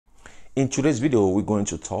In today's video, we're going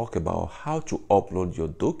to talk about how to upload your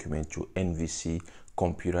document to Nvc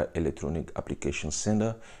Computer Electronic Application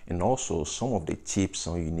Center, and also some of the tips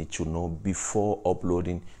you need to know before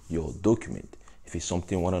uploading your document. If it's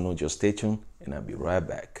something you want to know, just stay tuned and I'll be right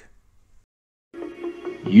back.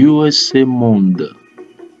 USA Monde.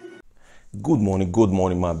 Good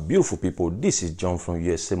morning, my beautiful people. This is John from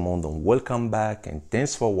USA Monde, and welcome back and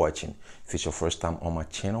thanks for watching. If it's your first time on my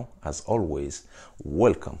channel, as always,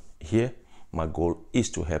 welcome. Here, my goal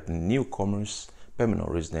is to help newcomers, permanent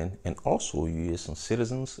residents, and also US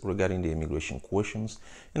citizens regarding the immigration questions.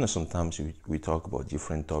 Sometimes we talk about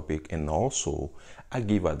different topics, and also I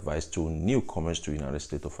give advice to newcomers to the United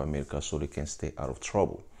States of America so they can stay out of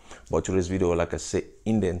trouble. But today's video, like I said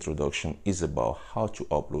in the introduction, is about how to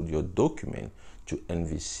upload your document to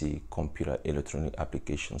Nvc Computer Electronic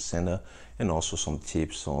Application Center, and also some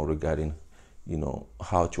tips regarding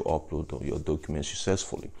how to upload your documents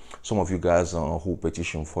successfully. Some of you guys who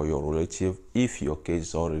petition for your relative, if your case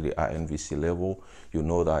is already at Nvc level, you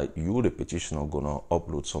know that you, the petitioner, gonna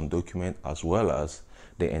upload some document as well as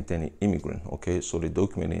the intended immigrant. Okay, so the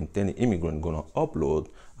document the intended immigrant gonna upload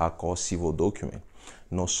are called civil document.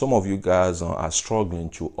 Now, some of you guys are struggling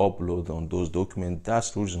to upload on those documents.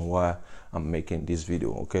 That's the reason why I'm making this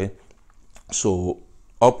video. Okay, so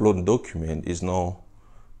uploading document is not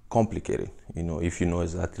complicated, if you know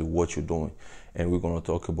exactly what you're doing, and we're going to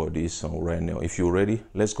talk about this right now. If you're ready,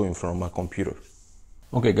 let's go in front of my computer.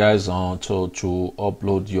 Okay guys, so to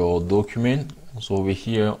upload your document, so over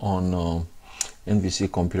here on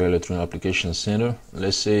Nvc Computer Electronic Application Center,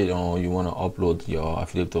 let's say you want to upload your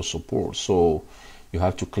affidavit of support. So you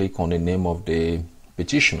have to click on the name of the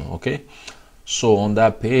petitioner. Okay, so on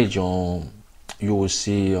that page you will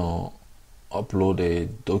see upload a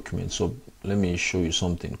document. So let me show you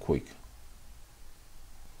something quick.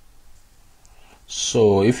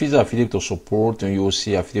 So if it's affidavit of support, then you will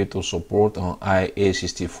see affidavit of support on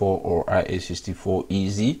IA-64 or IA-64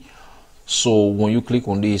 easy. So when you click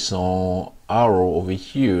on this arrow over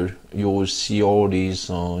here, you will see all these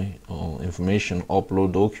information: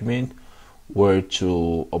 upload document, where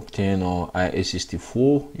to obtain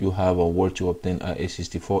IA-64. You have where to obtain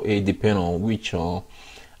IA-64A, depending on which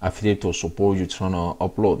affidavit of support you're trying to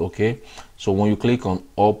upload. Okay, so when you click on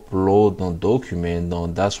upload the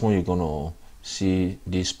document, that's when you're gonna see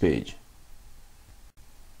this page.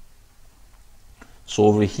 So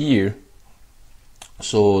over here,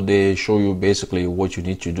 so they show you basically what you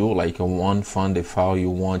need to do. Like one, find the file you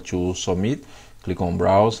want to submit, click on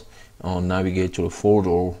browse, navigate to the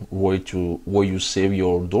folder where you save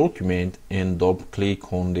your document, and double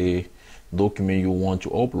click on the document you want to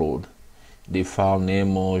upload. The file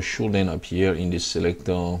name should then appear in the select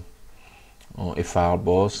a file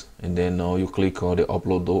box, and then you click on the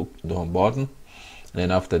upload button. And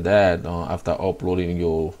then after that, after uploading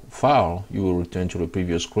your file, you will return to the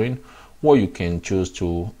previous screen, or you can choose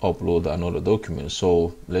to upload another document.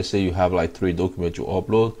 So let's say you have like 3 documents to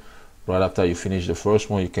upload. Right after you finish the first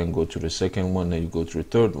one, you can go to the second one, then you go to the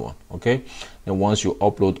third one. Okay, and once you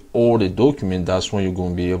upload all the documents, that's when you're going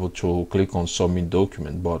to be able to click on submit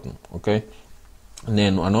document button. Okay, and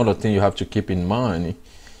then another thing you have to keep in mind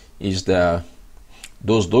is that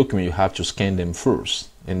those documents, you have to scan them first,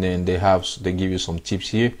 and then they give you some tips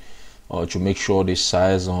here to make sure the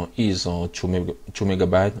size is 2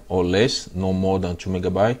 megabyte or less, no more than 2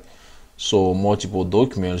 megabyte. So multiple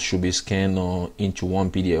documents should be scanned into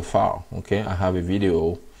one PDF file. Okay, I have a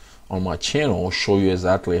video on my channel show you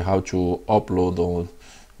exactly how to upload or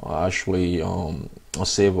actually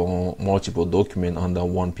save multiple documents under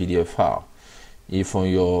one PDF file. If on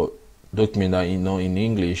your document that in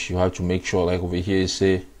English, you have to make sure, like over here,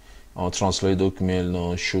 say translate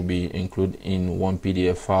document should be included in one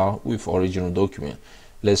PDF file with original document.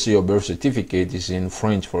 Let's say your birth certificate is in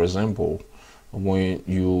French, for example. When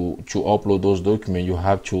to upload those documents, you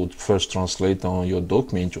have to first translate your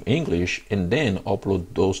document to English and then upload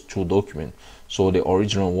those 2 documents. So the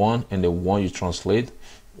original one and the one you translate,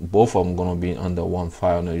 both of them gonna be under one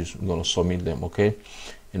file, and you're gonna submit them. Okay,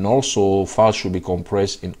 and also files should be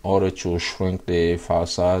compressed in order to shrink the file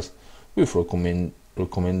size. We recommend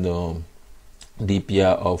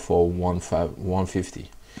DPI of 150.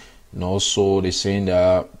 And also they're saying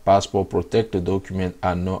that passport protected documents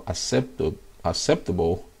are not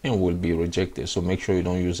acceptable and will be rejected. So make sure you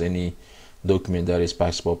don't use any document that is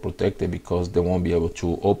passport protected, because they won't be able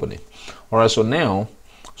to open it. All right, so now,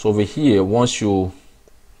 so over here,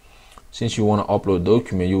 since you want to upload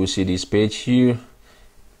document, you will see this page here.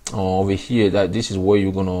 Over here, that this is where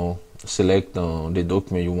you're gonna select the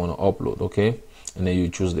document you want to upload. Okay, and then you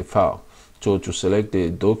choose the file. So to select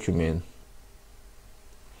the document,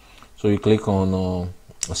 So you click on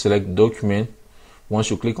select document. Once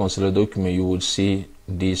you click on select document, you will see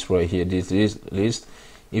this right here, this list.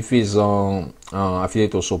 If it's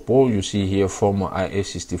affiliate support, you see here former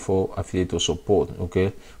IS64 affiliate support.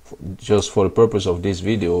 Okay, just for the purpose of this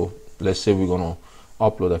video, let's say we're gonna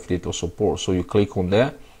upload affiliate support. So you click on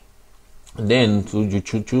that, then you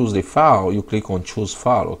choose the file, you click on choose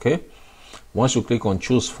file. Okay, once you click on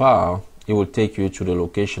choose file, it will take you to the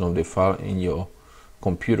location of the file in your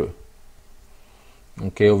computer.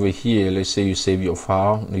 Okay, over here, let's say you save your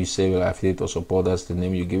file, you save your affiliate support, that's the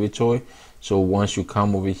name you give it to it. So once you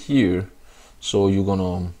come over here, so you're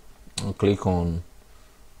gonna click on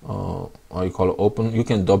how you call it, open. You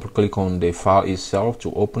can double click on the file itself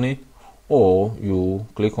to open it, or you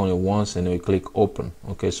click on it once and then you click open.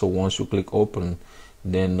 Okay, so once you click open,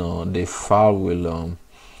 then the file will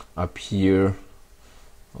appear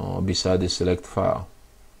beside the select file.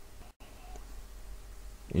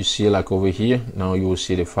 You see, like over here, now you will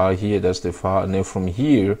see the file here, that's the file. And then from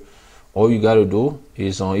here, all you got to do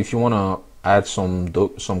is if you want to add some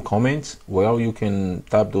comments, well, you can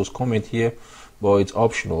type those comments here, but it's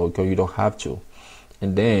optional because you don't have to.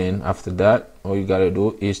 And then after that, all you got to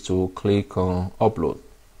do is to click on upload.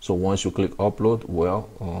 So once you click upload, well,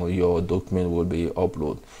 your document will be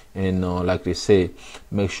uploaded. And like they say,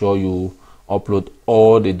 make sure you upload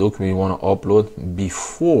all the document you want to upload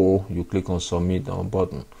before you click on submit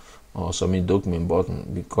button or submit document button,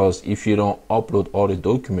 because if you don't upload all the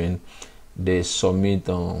document, the submit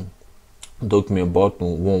document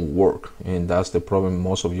button won't work, and that's the problem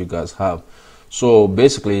most of you guys have. So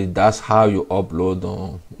basically that's how you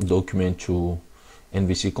upload document to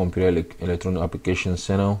NVC Computer Electronic Application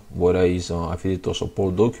Center, whether it's affiliate or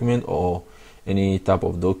support document or any type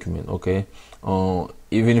of document. Okay,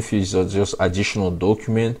 even if it's just additional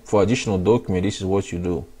document, for additional document, this is what you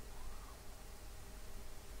do.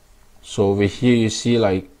 So over here you see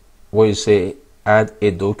like where you say add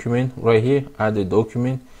a document, right here, add a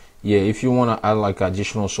document. Yeah, if you want to add like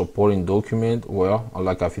additional supporting document, well, or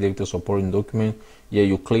like affiliate supporting document, yeah,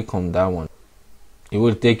 you click on that one. It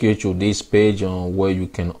will take you to this page where you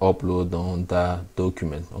can upload on that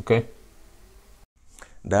document. Okay,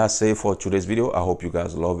 that's it for today's video. I hope you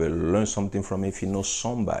guys love it, learn something from it. If you know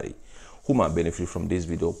somebody who might benefit from this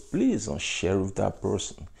video, please share with that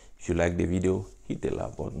person. If you like the video, hit the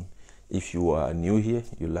like button. If you are new here,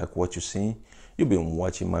 you like what you're seeing, you've been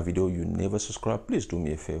watching my video, you never subscribe, please do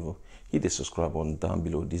me a favor, hit the subscribe button down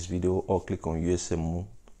below this video or click on USM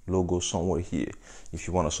logo somewhere here. If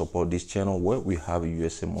you want to support this channel, well, we have a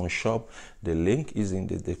USM shop. The link is in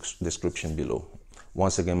the description below.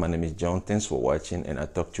 Once again, my name is John. Thanks for watching, and I'll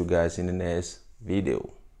talk to you guys in the next video.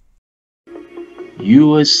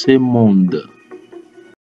 USA Monde.